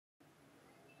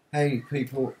Hey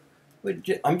people,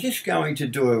 I'm just going to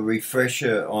do a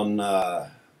refresher on the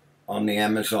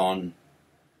Amazon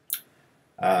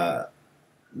uh,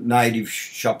 native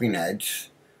shopping ads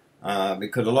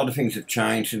because a lot of things have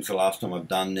changed since the last time I've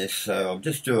done this. So I'll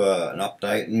just do an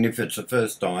update, and if it's the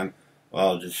first time, well,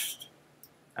 I'll just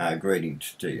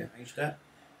greetings to you. Change that.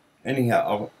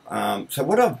 Anyhow, so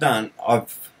what I've done, I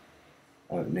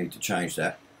need to change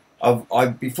that.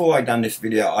 Before I done this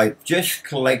video, I just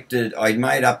collected. I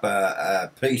made up a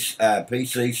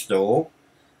PC store,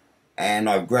 and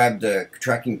I've grabbed the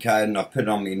tracking code and I've put it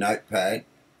on my notepad,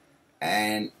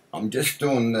 and I'm just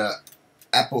doing the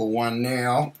Apple one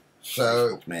now.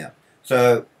 So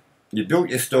you built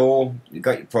your store, you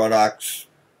got your products.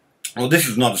 Well, this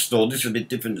is not a store. This is a bit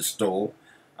different to store.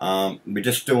 We're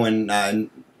just doing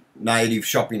native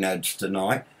shopping ads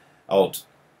tonight. Oh,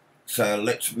 so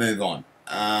let's move on.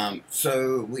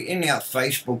 So we're in our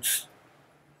Facebook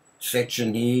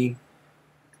section here,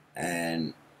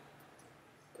 and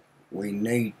we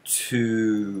need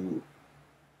to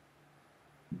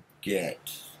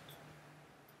get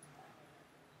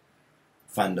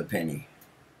Fund a Penny.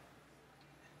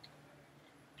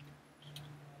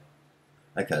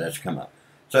 Okay, that's come up.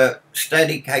 So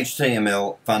static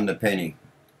HTML Fund a Penny.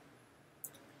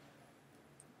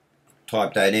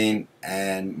 Type that in,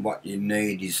 and what you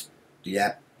need is the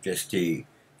app just here.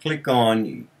 Click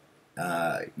on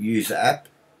Use App.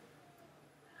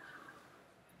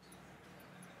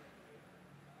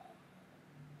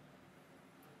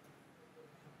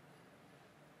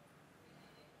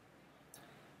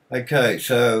 Okay,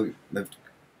 so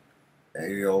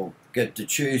you'll get to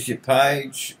choose your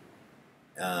page.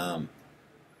 Add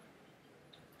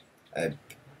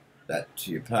that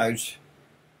to your page.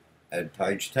 Add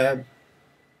page tab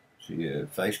to your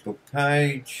Facebook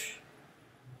page,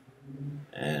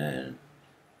 and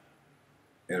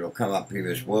it'll come up here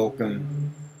as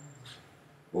welcome.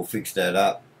 We'll fix that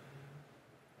up.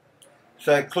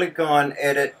 So click on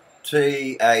Edit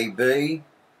TAB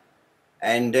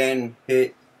and then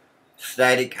hit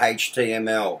Static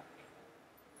HTML.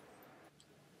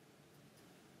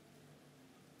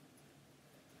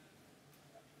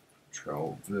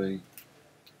 Control V,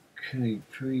 key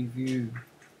preview.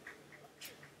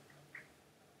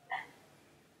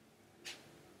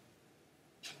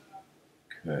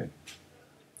 Okay.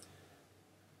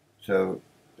 So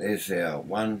there's our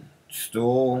one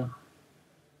store.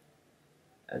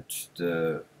 That's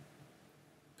the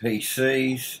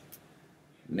PCs.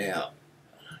 Now,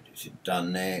 is it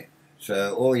done there?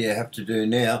 So all you have to do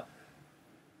now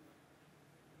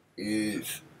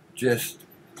is just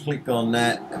click on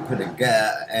that and put a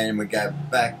gap, and we go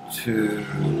back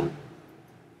to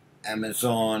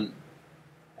Amazon,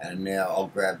 and now I'll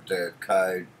grab the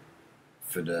code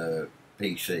for the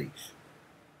PCs.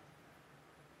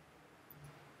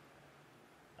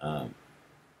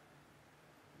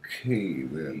 Key,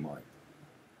 where am I?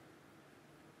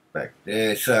 Back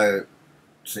there. So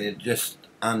see, just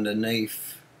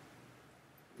underneath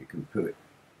you can put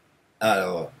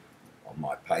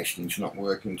my pasting's not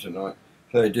working tonight,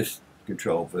 so just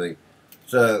Control V.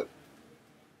 So,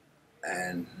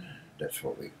 and that's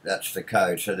the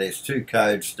code. So there's two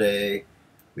codes there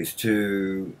with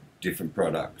two different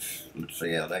products. Let's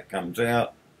see how that comes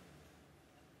out.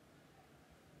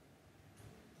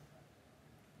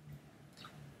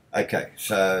 Okay,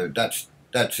 so that's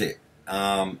it.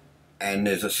 And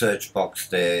there's a search box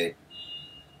there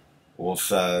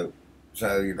also.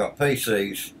 So you've got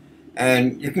PCs,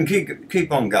 and you can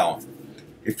keep on going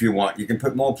if you want. You can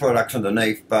put more products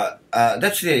underneath, but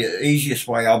that's the easiest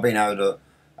way I've been able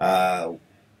to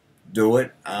do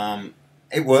it.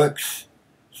 It works,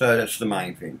 so that's the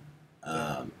main thing.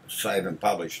 Save and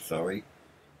publish, sorry.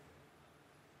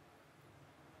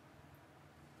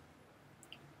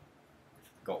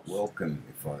 Got welcome,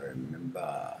 if I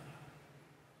remember.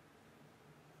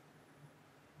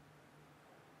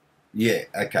 Yeah,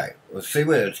 okay. We'll see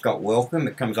where it's got welcome.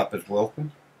 It comes up as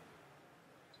welcome.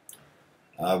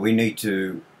 We need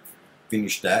to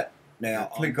finish that. Now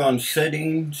click on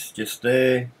settings, just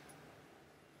there,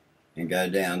 and go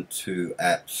down to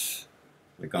apps.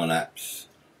 Click on apps.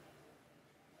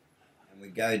 And we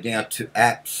go down to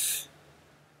apps,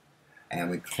 and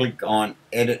we click on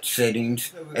edit settings.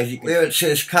 Where it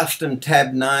says custom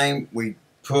tab name, we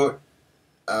put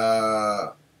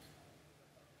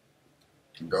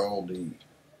Goldie.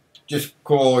 Just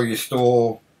call your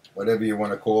store whatever you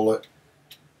want to call it.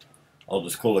 I'll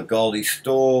just call it Goldie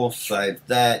Store. Save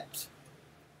that,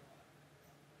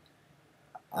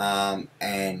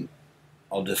 and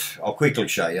I'll quickly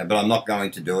show you, but I'm not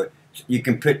going to do it. You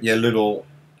can put your little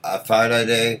photo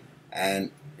there,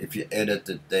 and if you edit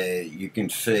it there, you can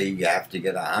see you have to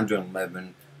get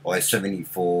 111 by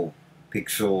 74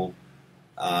 pixel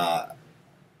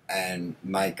and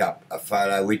make up a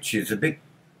photo, which is a bit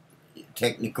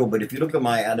technical, but if you look at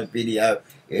my other video,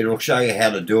 it'll show you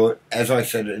how to do it. As I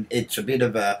said, it's a bit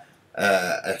of a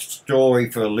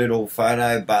story for a little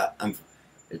photo, but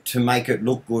to make it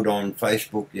look good on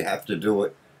Facebook, you have to do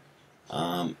it.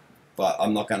 But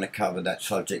I'm not going to cover that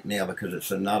subject now because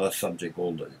it's another subject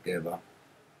altogether.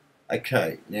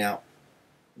 Okay, now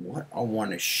what I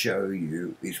want to show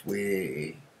you is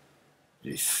where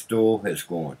this store has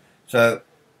gone. So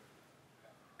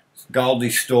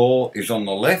Goldie's store is on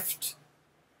the left.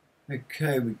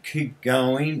 Okay, we keep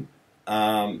going.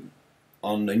 On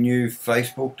the new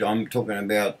Facebook, I'm talking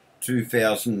about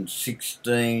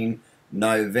 2016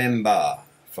 November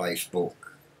Facebook.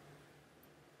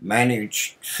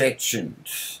 Manage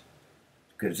sections,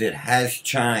 because it has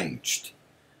changed.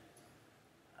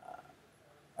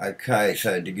 Okay,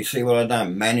 so did you see what I've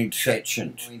done? Manage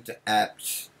sections. Into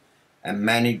apps and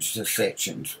manage the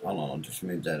sections. Hold on, I'll just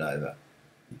move that over.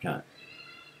 Okay.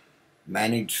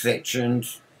 Manage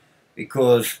sections,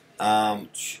 because can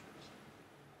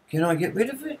I get rid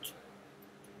of it?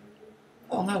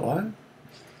 Oh, hello.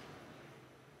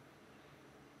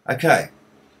 Okay,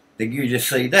 did you just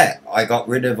see that? I got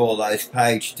rid of all those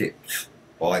page tips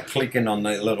by clicking on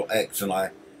the little X,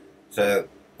 and so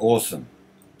awesome.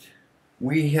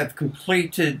 We have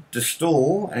completed the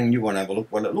store, and you want to have a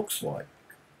look what it looks like.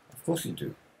 Of course you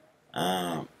do.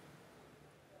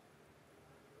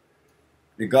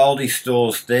 The Goldie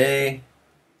store's there.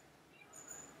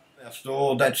 Our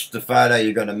store, that's the photo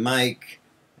you're going to make.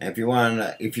 And if you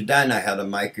don't know how to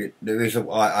make it,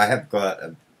 I have got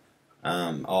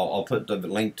I'll put the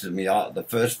link to the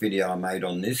first video I made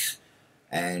on this,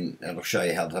 and it'll show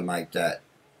you how to make that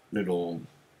little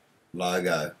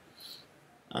logo.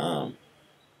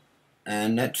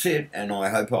 And that's it, and I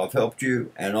hope I've helped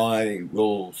you, and I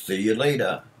will see you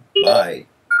later. Bye.